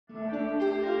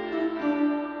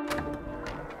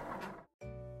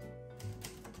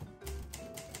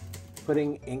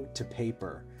putting ink to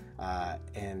paper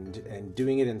and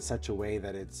doing it in such a way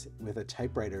that it's, with a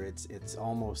typewriter, it's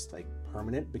almost like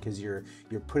permanent, because you're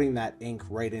putting that ink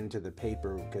right into the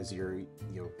paper, because you're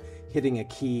hitting a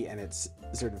key and it's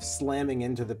sort of slamming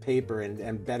into the paper and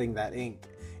embedding that ink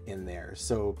in there.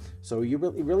 So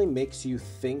it really makes you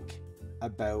think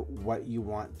about what you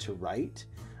want to write,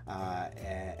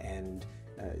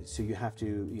 so you have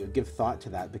to give thought to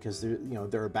that, because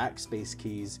there are backspace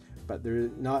keys, but there are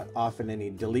not often any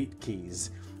delete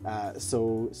keys.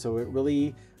 So it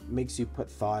really makes you put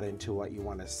thought into what you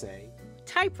want to say.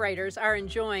 Typewriters are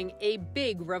enjoying a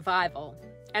big revival,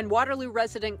 and Waterloo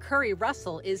resident Currie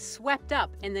Russell is swept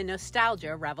up in the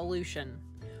nostalgia revolution.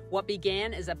 What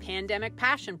began as a pandemic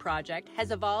passion project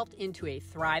has evolved into a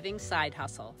thriving side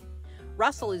hustle.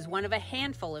 Russell is one of a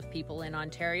handful of people in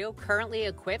Ontario currently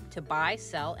equipped to buy,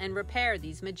 sell, and repair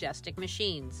these majestic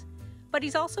machines. But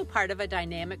he's also part of a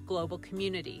dynamic global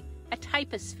community, a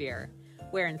typosphere,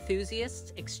 where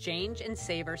enthusiasts exchange and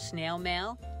savor snail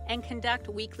mail and conduct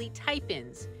weekly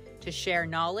type-ins to share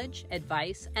knowledge,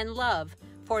 advice, and love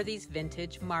for these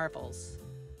vintage marvels.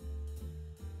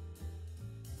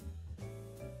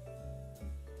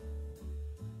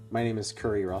 My name is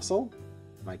Currie Russell.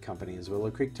 My company is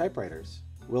Willowcreek Typewriters.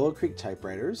 Willowcreek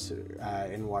Typewriters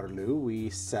in Waterloo, we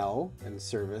sell and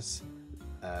service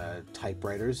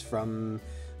typewriters from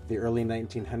the early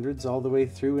 1900s all the way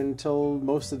through until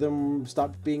most of them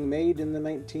stopped being made in the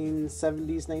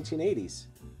 1970s, 1980s.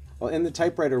 Well, in the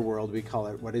typewriter world, we call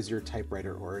it, what is your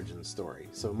typewriter origin story?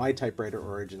 So my typewriter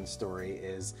origin story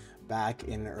is back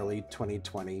in early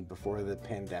 2020, before the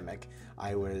pandemic.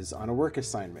 I was on a work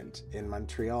assignment in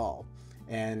Montreal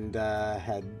and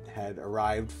had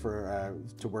arrived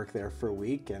to work there for a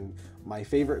week, and my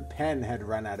favorite pen had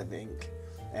run out of ink.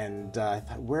 And I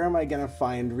thought, where am I going to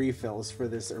find refills for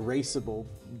this erasable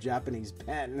Japanese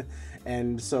pen?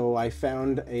 And so I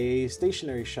found a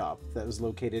stationery shop that was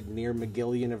located near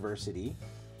McGill University,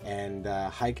 and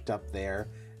hiked up there.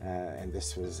 And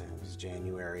it was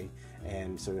January,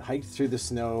 and so hiked through the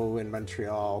snow in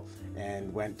Montreal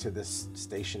and went to this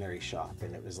stationery shop,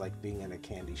 and it was like being in a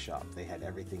candy shop. They had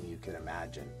everything you could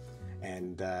imagine.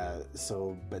 And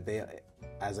but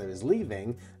as I was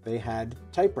leaving, they had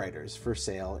typewriters for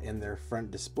sale in their front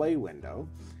display window,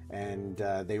 and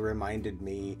they reminded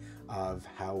me of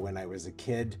how when I was a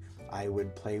kid, I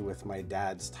would play with my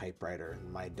dad's typewriter.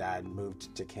 My dad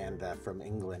moved to Canada from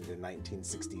England in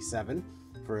 1967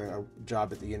 for a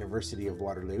job at the University of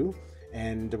Waterloo,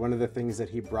 and one of the things that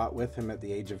he brought with him at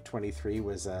the age of 23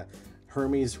 was a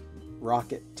Hermes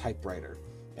Rocket typewriter.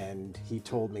 And he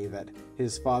told me that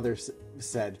his father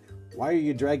said, "Why are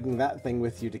you dragging that thing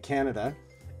with you to Canada?"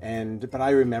 But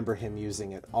I remember him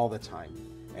using it all the time.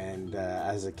 And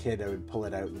as a kid, I would pull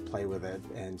it out and play with it.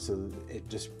 And so it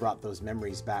just brought those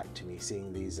memories back to me,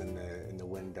 seeing these in the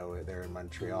window there in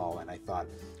Montreal. And I thought,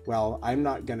 well, I'm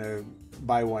not going to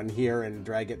buy one here and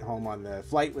drag it home on the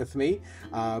flight with me.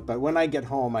 But when I get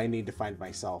home, I need to find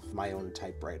myself my own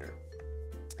typewriter.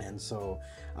 And so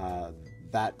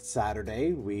that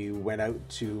Saturday, we went out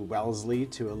to Wellesley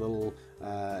to a little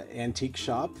antique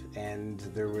shop, and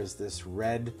there was this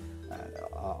red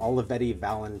Olivetti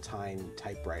Valentine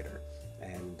typewriter,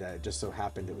 and just so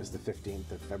happened it was the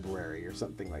 15th of February or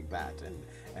something like that,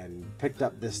 and picked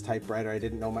up this typewriter. I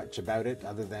didn't know much about it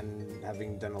other than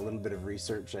having done a little bit of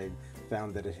research. I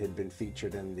found that it had been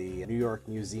featured in the New York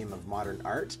Museum of Modern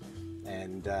Art,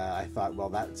 and I thought, well,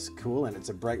 that's cool, and it's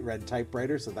a bright red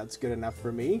typewriter, so that's good enough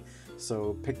for me.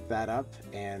 So picked that up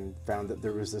and found that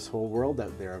there was this whole world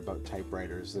out there about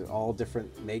typewriters, all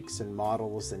different makes and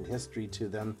models and history to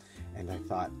them. And I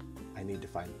thought, I need to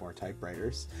find more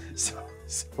typewriters. So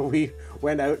we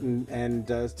went out and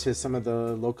to some of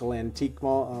the local antique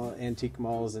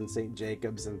malls in St.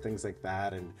 Jacobs and things like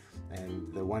that.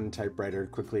 And the one typewriter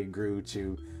quickly grew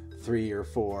to 3 or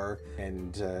 4,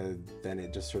 and then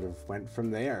it just sort of went from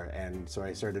there. And so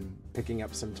I started picking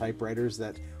up some typewriters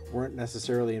that weren't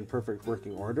necessarily in perfect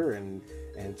working order, and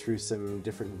through some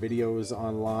different videos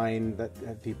online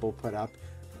that people put up,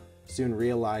 soon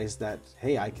realized that,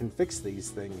 hey, I can fix these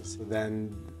things.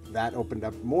 Then that opened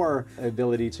up more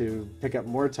ability to pick up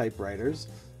more typewriters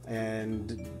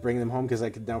and bring them home, because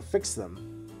I could now fix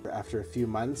them. After a few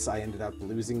months, I ended up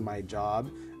losing my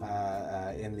job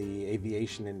in the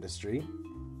aviation industry,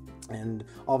 and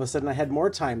all of a sudden I had more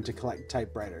time to collect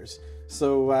typewriters.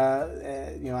 So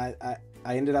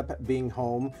I ended up being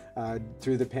home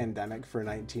through the pandemic for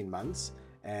 19 months,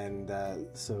 and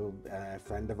so a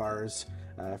friend of ours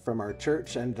from our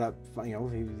church ended up,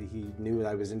 he knew that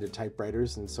I was into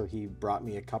typewriters, and so he brought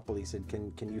me a couple. He said,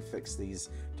 can you fix these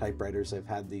typewriters? I've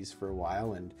had these for a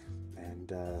while. And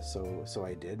And so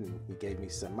I did, and he gave me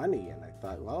some money, and I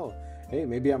thought, well, hey,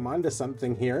 maybe I'm onto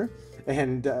something here.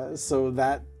 And so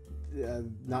that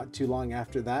not too long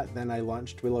after that, then I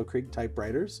launched Willowcreek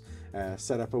Typewriters,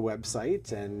 set up a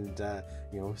website, and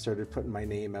started putting my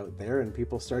name out there, and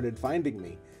people started finding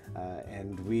me.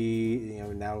 And we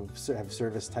now have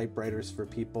serviced typewriters for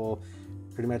people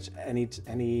pretty much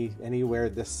anywhere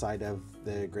this side of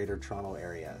the Greater Toronto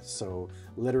area. So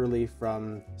literally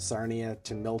from Sarnia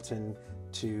to Milton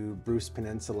to Bruce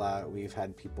Peninsula, we've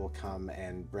had people come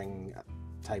and bring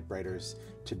typewriters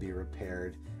to be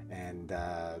repaired, and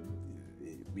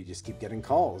we just keep getting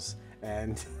calls,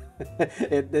 and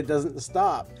it doesn't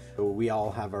stop. We all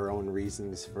have our own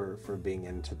reasons for being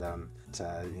into them,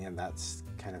 and that's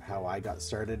kind of how I got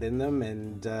started in them,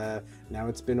 and now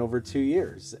it's been over 2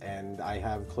 years, and I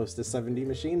have close to 70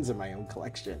 machines in my own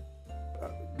collection. A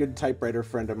good typewriter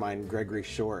friend of mine, Gregory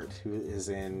Short, who is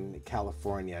in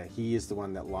California, he is the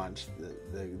one that launched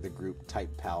the group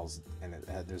Type Pals, and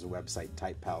there's a website,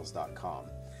 typepals.com,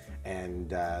 and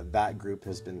that group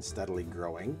has been steadily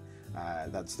growing.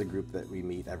 That's the group that we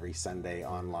meet every Sunday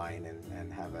online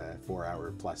and have a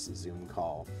 4-hour plus Zoom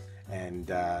call. And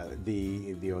there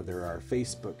are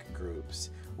Facebook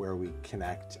groups where we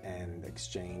connect and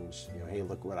exchange, hey,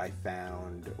 look what I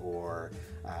found, or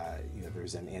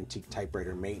there's an antique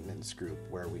typewriter maintenance group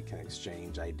where we can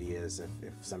exchange ideas.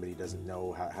 If somebody doesn't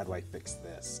know how do I fix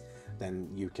this, then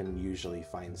you can usually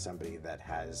find somebody that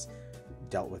has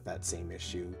dealt with that same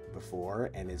issue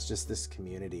before, and it's just this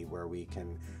community where we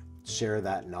can share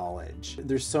that knowledge.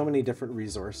 There's so many different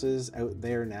resources out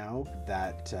there now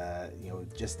that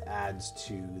just adds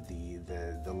to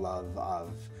the love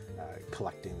of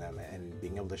collecting them and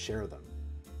being able to share them.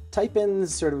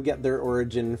 Type-ins sort of get their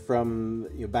origin from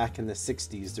back in the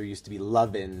 60s. There used to be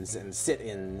love-ins and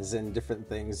sit-ins and different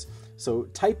things. So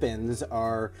type-ins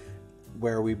are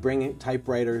where we bring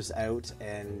typewriters out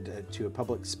and to a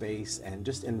public space and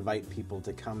just invite people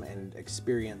to come and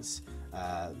experience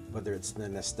whether it's the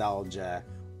nostalgia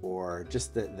or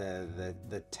just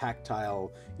the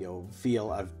tactile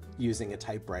feel of using a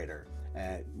typewriter.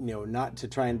 Not to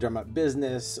try and drum up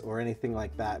business or anything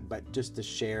like that, but just to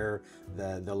share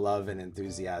the love and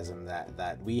enthusiasm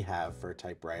that we have for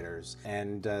typewriters.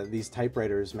 And these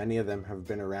typewriters, many of them have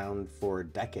been around for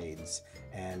decades,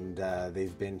 and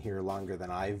they've been here longer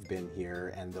than I've been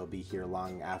here, and they'll be here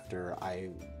long after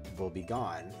I will be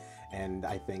gone. And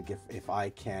I think if I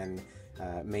can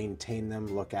maintain them,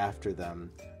 look after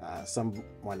them,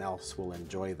 someone else will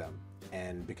enjoy them.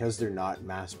 And because they're not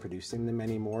mass producing them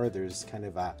anymore, there's kind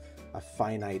of a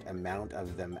finite amount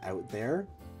of them out there.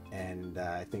 And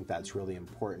I think that's really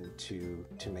important to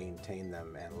maintain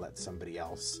them and let somebody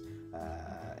else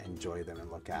enjoy them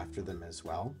and look after them as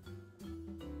well.